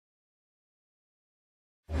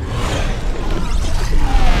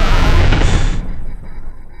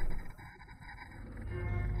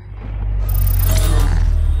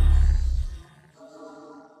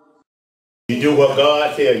do what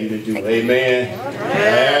God tells you to do. Amen.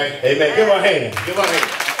 Amen. Amen. Give her a hand. Give her a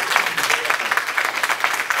hand.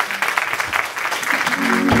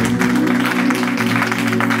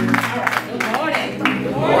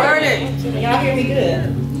 Can y'all hear me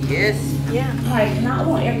good? Yes. Yeah. All right, now I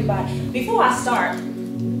want everybody, before I start,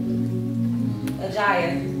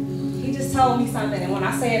 Ajaya, he just told me something, and when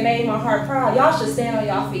I say it made my heart proud, y'all should stand on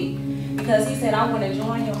y'all feet, because he said, I want to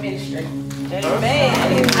join your ministry.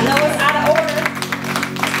 Amen. I know it's out of order,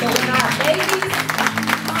 but when our babies,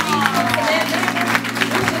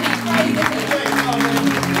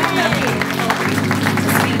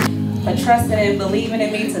 for trusting and believing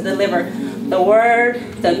in me to deliver the word,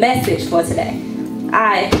 the message for today.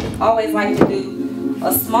 I always like to do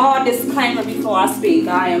a small disclaimer before I speak.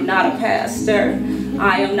 I am not a pastor.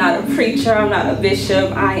 I am not a preacher. I'm not a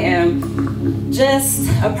bishop. I am just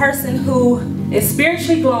a person who is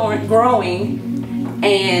spiritually growing,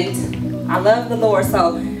 and I love the Lord.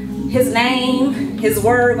 So his name, his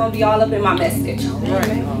word gonna be all up in my message.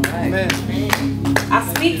 Amen.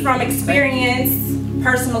 I speak from experience,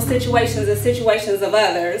 personal situations and situations of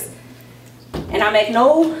others. And I make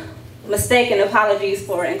no mistake and apologies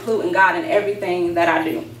for including God in everything that I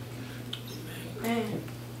do.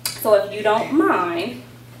 So if you don't mind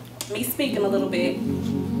me speaking a little bit,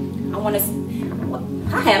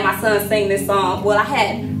 I had my son sing this song. Well, I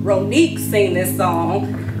had Ronique sing this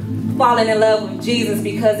song, Falling in Love with Jesus,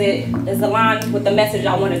 because it is aligned with the message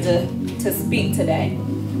I wanted to speak today.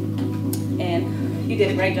 And you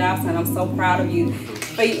did a great job, son. I'm so proud of you.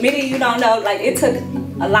 But many of you don't know, like, it took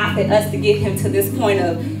a lot for us to get him to this point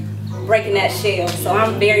of breaking that shell. So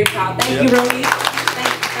I'm very proud. Thank you, Ronique.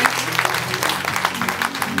 Thank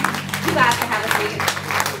you. You guys can have a seat.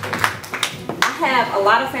 I have a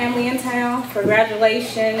lot of family in town for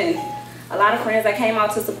graduation and a lot of friends that came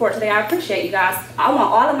out to support today. I appreciate you guys. I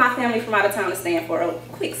want all of my family from out of town to stand for a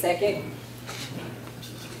quick second.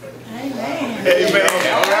 Amen.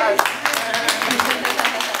 Amen. All right.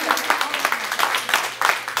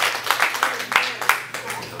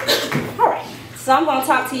 So I'm going to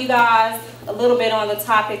talk to you guys a little bit on the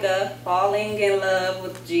topic of falling in love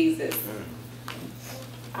with Jesus.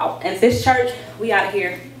 And this church, we out of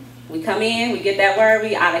here. We come in, we get that word,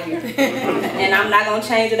 we out of here. And I'm not going to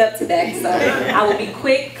change it up today. So I will be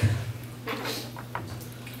quick.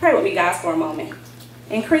 Pray with me, guys, for a moment.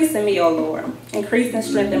 Increase in me, O Lord. Increase and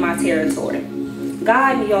strengthen my territory.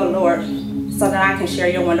 Guide me, O Lord, so that I can share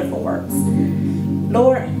your wonderful works.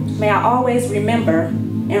 Lord, may I always remember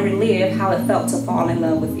and relive how it felt to fall in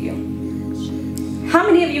love with you. How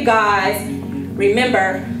many of you guys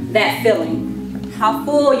remember that feeling? How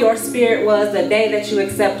full your spirit was the day that you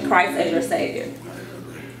accepted Christ as your Savior?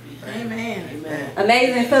 Amen. Amen.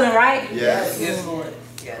 Amazing feeling, right? Yes. Yes, Lord.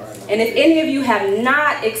 Yes. And if any of you have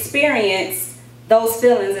not experienced those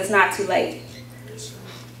feelings, it's not too late.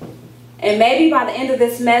 And maybe by the end of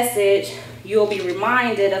this message, you'll be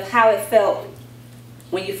reminded of how it felt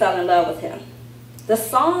when you fell in love with him. The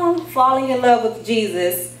song, Falling in Love with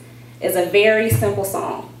Jesus, is a very simple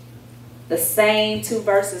song. The same two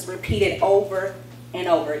verses repeated over and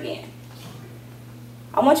over again.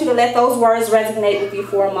 I want you to let those words resonate with you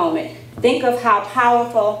for a moment. Think of how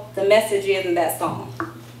powerful the message is in that song.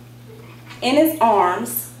 In his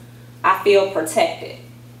arms, I feel protected.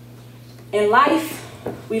 In life,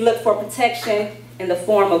 we look for protection in the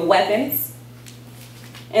form of weapons,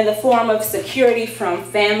 in the form of security from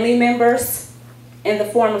family members, in the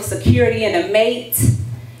form of security in a mate.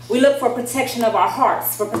 We look for protection of our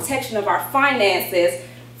hearts, for protection of our finances,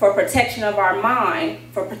 for protection of our mind,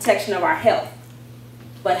 for protection of our health.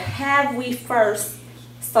 But have we first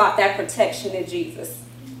sought that protection in Jesus?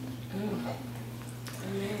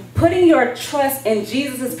 Putting your trust in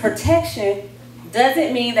Jesus' protection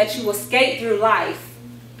doesn't mean that you escape through life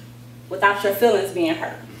without your feelings being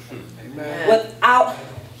hurt, without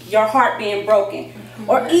your heart being broken,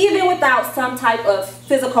 or even without some type of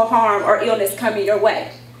physical harm or illness coming your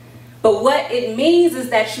way. But what it means is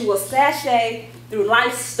that you will sashay through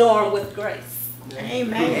life's storm with grace.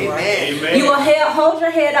 Amen. Amen. You will hold your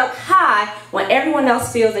head up high when everyone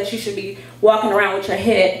else feels that you should be walking around with your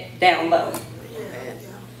head down low.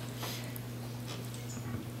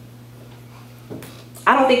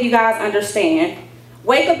 I don't think you guys understand.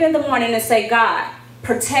 Wake up in the morning and say, God,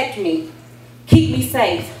 protect me. Keep me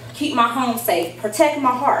safe. Keep my home safe. Protect my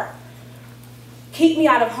heart. Keep me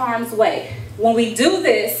out of harm's way. When we do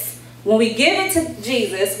this, when we give it to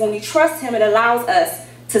Jesus, when we trust him, it allows us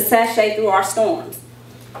to sashay through our storms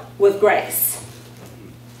with grace.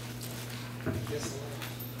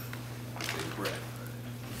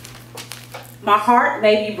 My heart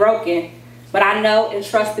may be broken, but I know and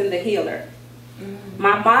trust in the healer.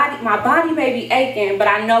 My body may be aching, but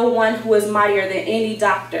I know one who is mightier than any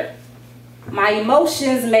doctor. My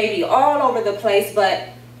emotions may be all over the place, but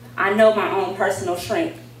I know my own personal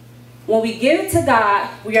strength. When we give it to God,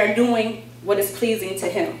 we are doing what is pleasing to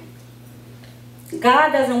Him.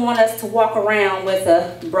 God doesn't want us to walk around with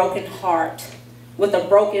a broken heart, with a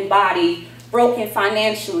broken body, broken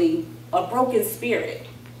financially, a broken spirit.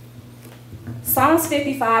 Psalms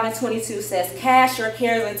 55:22 says, "Cast your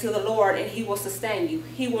cares into the Lord, and He will sustain you.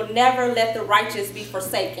 He will never let the righteous be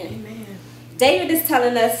forsaken." Amen. David is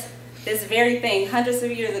telling us this very thing hundreds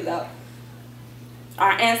of years ago.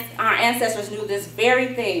 Our ancestors knew this very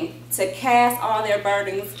thing, to cast all their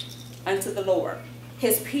burdens unto the Lord.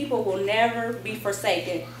 His people will never be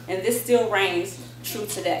forsaken, and this still reigns true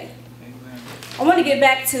today. Amen. I want to get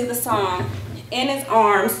back to the song, "In His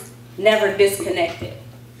Arms, Never Disconnected."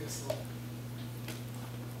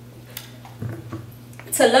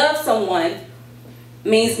 To love someone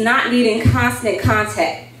means not needing constant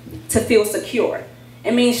contact to feel secure.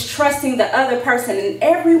 It means trusting the other person in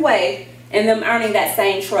every way and them earning that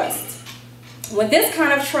same trust. When this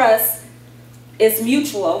kind of trust is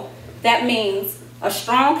mutual, that means a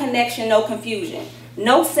strong connection, no confusion,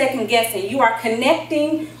 no second guessing. You are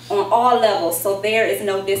connecting on all levels, so there is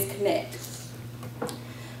no disconnect.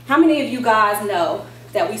 How many of you guys know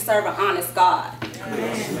that we serve an honest God?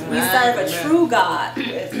 We serve a true God.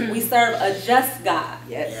 We serve a just God.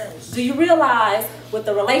 Do you realize with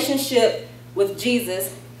the relationship with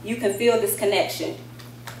Jesus, you can feel this connection?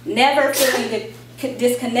 Never feeling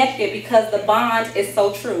disconnected because the bond is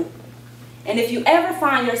so true. And if you ever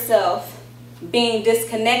find yourself being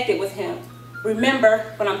disconnected with Him,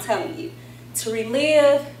 remember what I'm telling you, to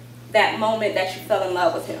relive that moment that you fell in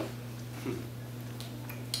love with Him.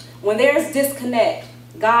 When there's disconnect,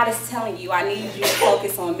 God is telling you, I need you to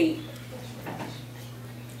focus on me.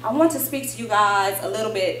 I want to speak to you guys a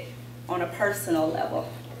little bit on a personal level.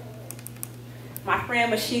 My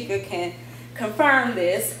friend Mashika can confirm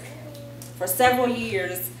this. For several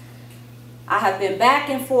years, I have been back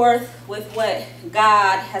and forth with what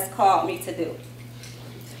God has called me to do.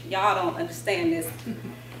 Y'all don't understand this.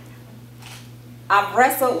 I've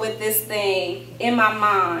wrestled with this thing in my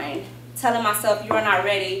mind, telling myself, you are not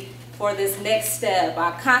ready for this next step.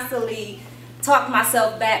 I constantly talk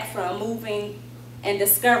myself back from moving and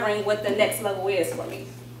discovering what the next level is for me.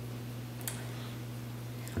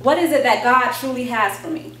 What is it that God truly has for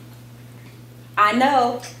me? I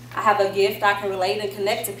know I have a gift. I can relate and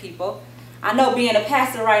connect to people. I know being a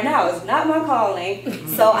pastor right now is not my calling,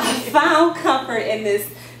 so I found comfort in this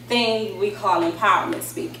thing we call empowerment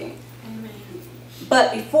speaking. Amen.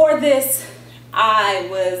 But before this, I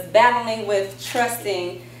was battling with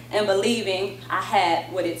trusting and believing I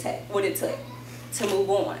had what it took to move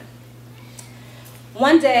on.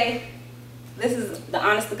 One day, this is the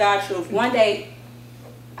honest to God truth, one day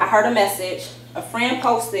I heard a message a friend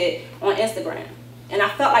posted on Instagram, and I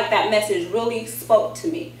felt like that message really spoke to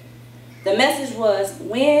me. The message was,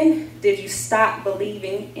 when did you stop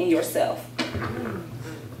believing in yourself?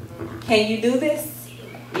 Can you do this?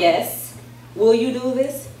 Yes. Will you do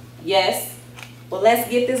this? Yes. Well, let's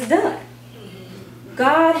get this done.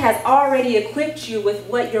 God has already equipped you with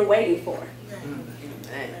what you're waiting for.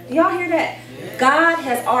 Do y'all hear that? God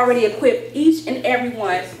has already equipped each and every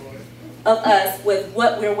one of us with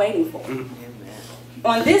what we're waiting for.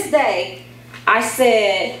 On this day, I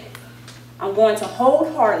said, I'm going to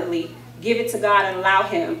wholeheartedly give it to God and allow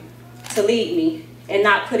Him to lead me and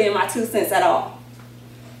not put in my 2 cents at all.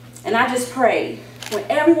 And I just prayed. When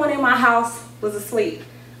everyone in my house was asleep,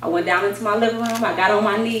 I went down into my living room, I got on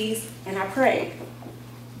my knees, and I prayed.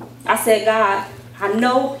 I said, God, I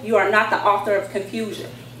know you are not the author of confusion.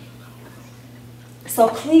 So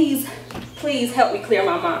please, please help me clear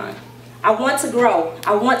my mind. I want to grow.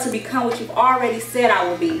 I want to become what you've already said I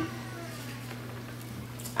will be.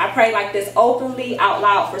 I prayed like this openly out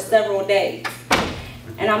loud for several days.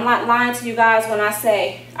 And I'm not lying to you guys when I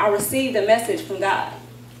say I received a message from God.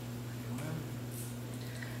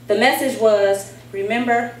 The message was,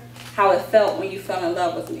 remember how it felt when you fell in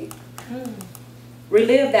love with me.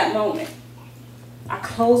 Relive that moment. I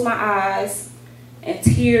closed my eyes and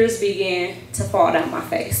tears began to fall down my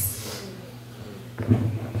face.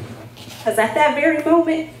 Because at that very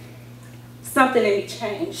moment, something in me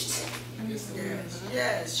changed.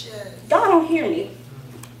 Yes. Y'all don't hear me.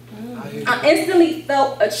 I instantly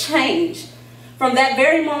felt a change. From that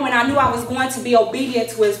very moment, I knew I was going to be obedient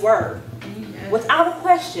to His word. Without a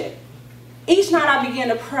question. Each night I began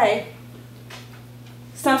to pray,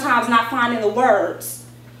 sometimes not finding the words.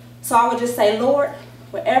 So I would just say, Lord,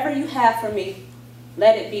 whatever you have for me,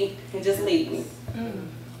 let it be, and just lead me.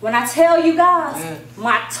 When I tell you guys,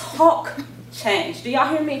 my talk changed. Do y'all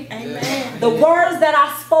hear me? Amen. The words that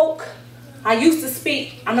I spoke, I used to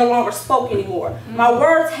speak, I no longer spoke anymore. My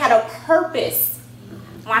words had a purpose.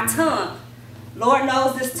 My tongue. Lord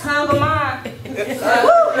knows this tongue of mine,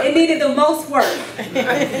 it needed the most work.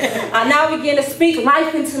 I now begin to speak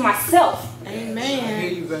life into myself. Amen. I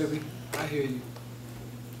hear you, baby. I hear you.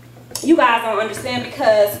 You guys don't understand,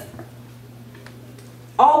 because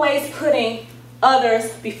always putting others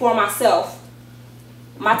before myself,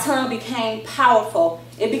 my tongue became powerful.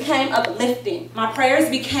 It became uplifting. My prayers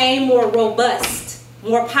became more robust,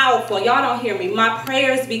 more powerful. Y'all don't hear me. My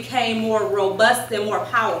prayers became more robust and more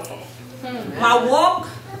powerful. My walk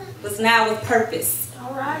was now with purpose.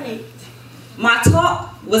 All right. My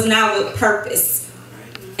talk was now with purpose.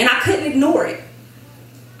 And I couldn't ignore it.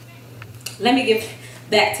 Let me get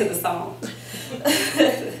back to the song.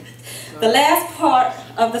 The last part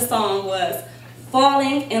of the song was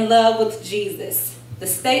falling in love with Jesus. The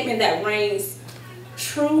statement that reigns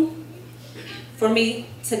true for me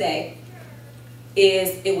today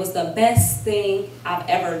is, it was the best thing I've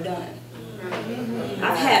ever done.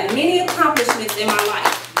 I've had many accomplishments in my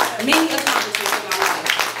life. Many accomplishments in my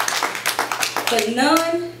life. But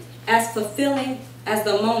none as fulfilling as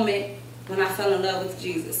the moment when I fell in love with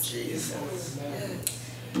Jesus. Jesus.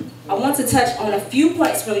 I want to touch on a few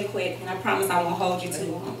points really quick, and I promise I won't hold you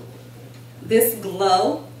too long. This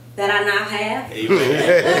glow that I now have,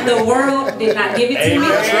 Amen. the world did not give it to me.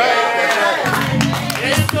 That's right.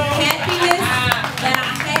 This happiness that I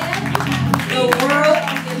have, the world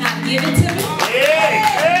did not give it to me.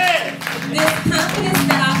 This confidence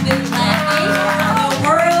that I've been lacking, the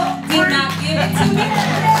world did not give it to me.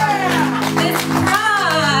 This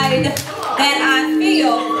pride that I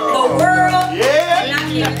feel, the world did not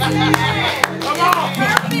give it to me. This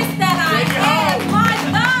purpose that I had, my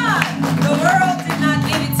God, the world did not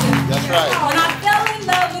give it to me. That's right. When I fell in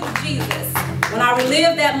love with Jesus, when I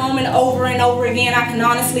relived that moment over and over again, I can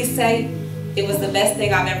honestly say it was the best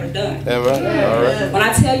thing I've ever done. All right. When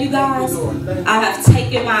I tell you guys, I have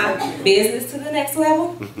taken my business to the next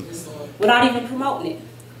level without even promoting it.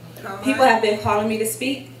 People have been calling me to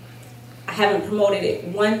speak. I haven't promoted it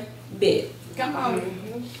one bit. Come on.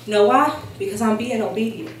 You know why? Because I'm being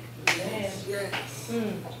obedient. Yes. Yes.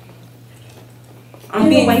 I'm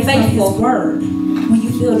being faithful. Word. When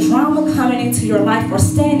you feel drama coming into your life or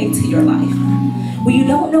standing to your life, when you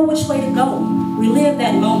don't know which way to go, relive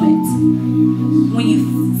that moment. When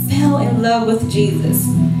you fell in love with Jesus,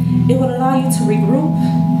 it will allow you to regroup,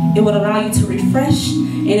 it will allow you to refresh,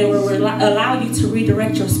 and it will allow you to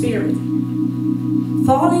redirect your spirit.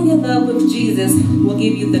 Falling in love with Jesus will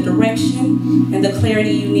give you the direction and the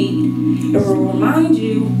clarity you need. It will remind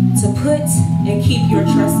you to put and keep your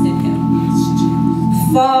trust in Him.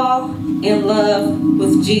 Fall in love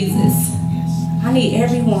with Jesus. I need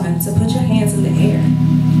everyone to put your hands in the air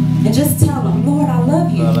and just tell Him, Lord, I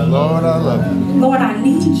love you. Lord, I love you. Lord, I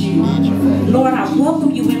need you. Lord, I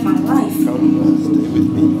welcome you in my life. Stay with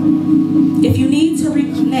me. If you need to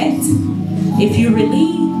reconnect, if you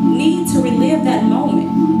really need to relive that moment,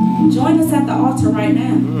 join us at the altar right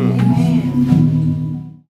now.